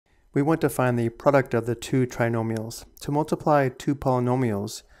We want to find the product of the two trinomials. To multiply two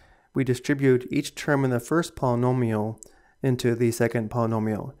polynomials, we distribute each term in the first polynomial into the second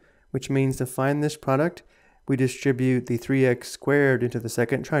polynomial, which means to find this product, we distribute the 3x squared into the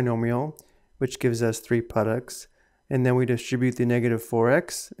second trinomial, which gives us 3 products, and then we distribute the negative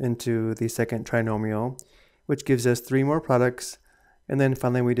 4x into the second trinomial, which gives us 3 more products, and then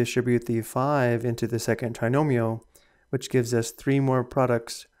finally we distribute the 5 into the second trinomial, which gives us 3 more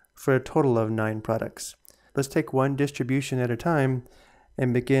products for a total of 9 products. Let's take one distribution at a time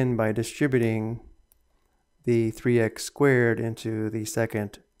and begin by distributing the 3x squared into the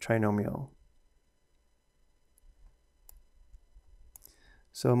second trinomial.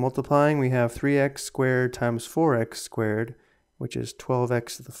 So multiplying, we have 3x squared times 4x squared, which is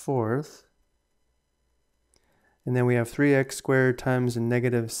 12x to the fourth. And then we have 3x squared times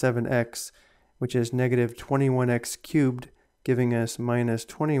negative 7x, which is negative 21x cubed, giving us minus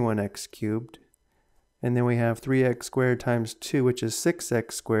 21x cubed. And then we have 3x squared times 2, which is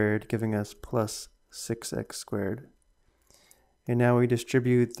 6x squared, giving us plus 6x squared. And now we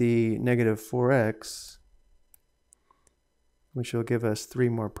distribute the negative 4x, which will give us 3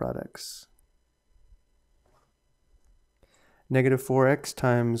 more products. Negative 4x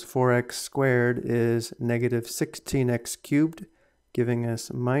times 4x squared is negative 16x cubed, giving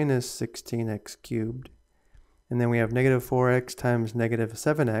us minus 16x cubed. And then we have negative 4x times negative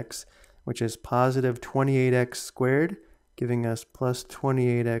 7x, which is positive 28x squared, giving us plus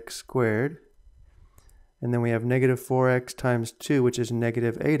 28x squared. And then we have negative 4x times 2, which is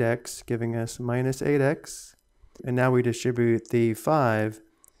negative 8x, giving us minus 8x. And now we distribute the 5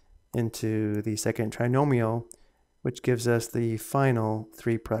 into the second trinomial, which gives us the final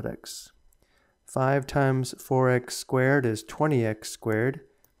 3 products. 5 times 4x squared is 20x squared,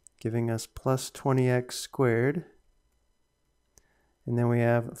 giving us plus 20x squared. And then we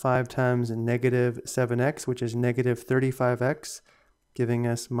have 5 times negative 7x, which is negative 35x, giving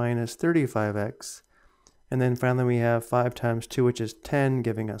us minus 35x. And then finally we have 5 times 2, which is 10,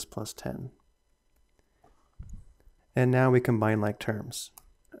 giving us plus 10. And now we combine like terms.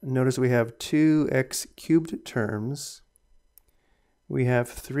 Notice we have 2x cubed terms. We have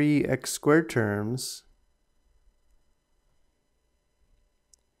 3x squared terms.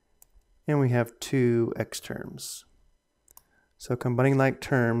 And we have 2x terms. So combining like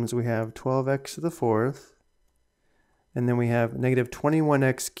terms, we have 12x to the fourth. And then we have negative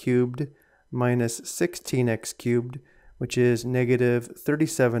 21x cubed minus 16x cubed, which is negative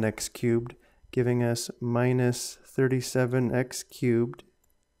 37x cubed, giving us minus 37x cubed.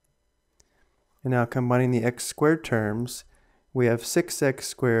 And now combining the x squared terms, we have 6x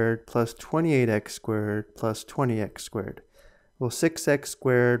squared plus 28x squared plus 20x squared. Well, 6x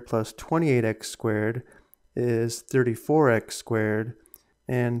squared plus 28x squared is 34x squared,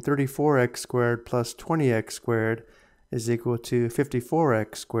 and 34x squared plus 20x squared is equal to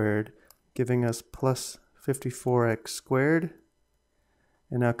 54x squared, giving us plus 54x squared.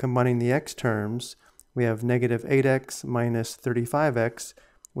 And now combining the x terms, we have negative 8x minus 35x,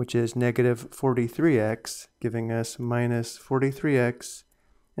 which is negative 43x, giving us minus 43x,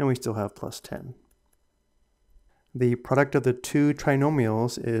 and we still have plus 10. The product of the two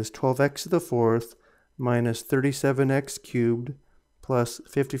trinomials is 12x to the fourth minus 37x cubed plus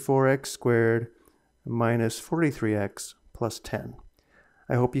 54x squared minus 43x plus 10.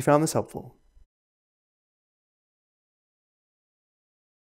 I hope you found this helpful.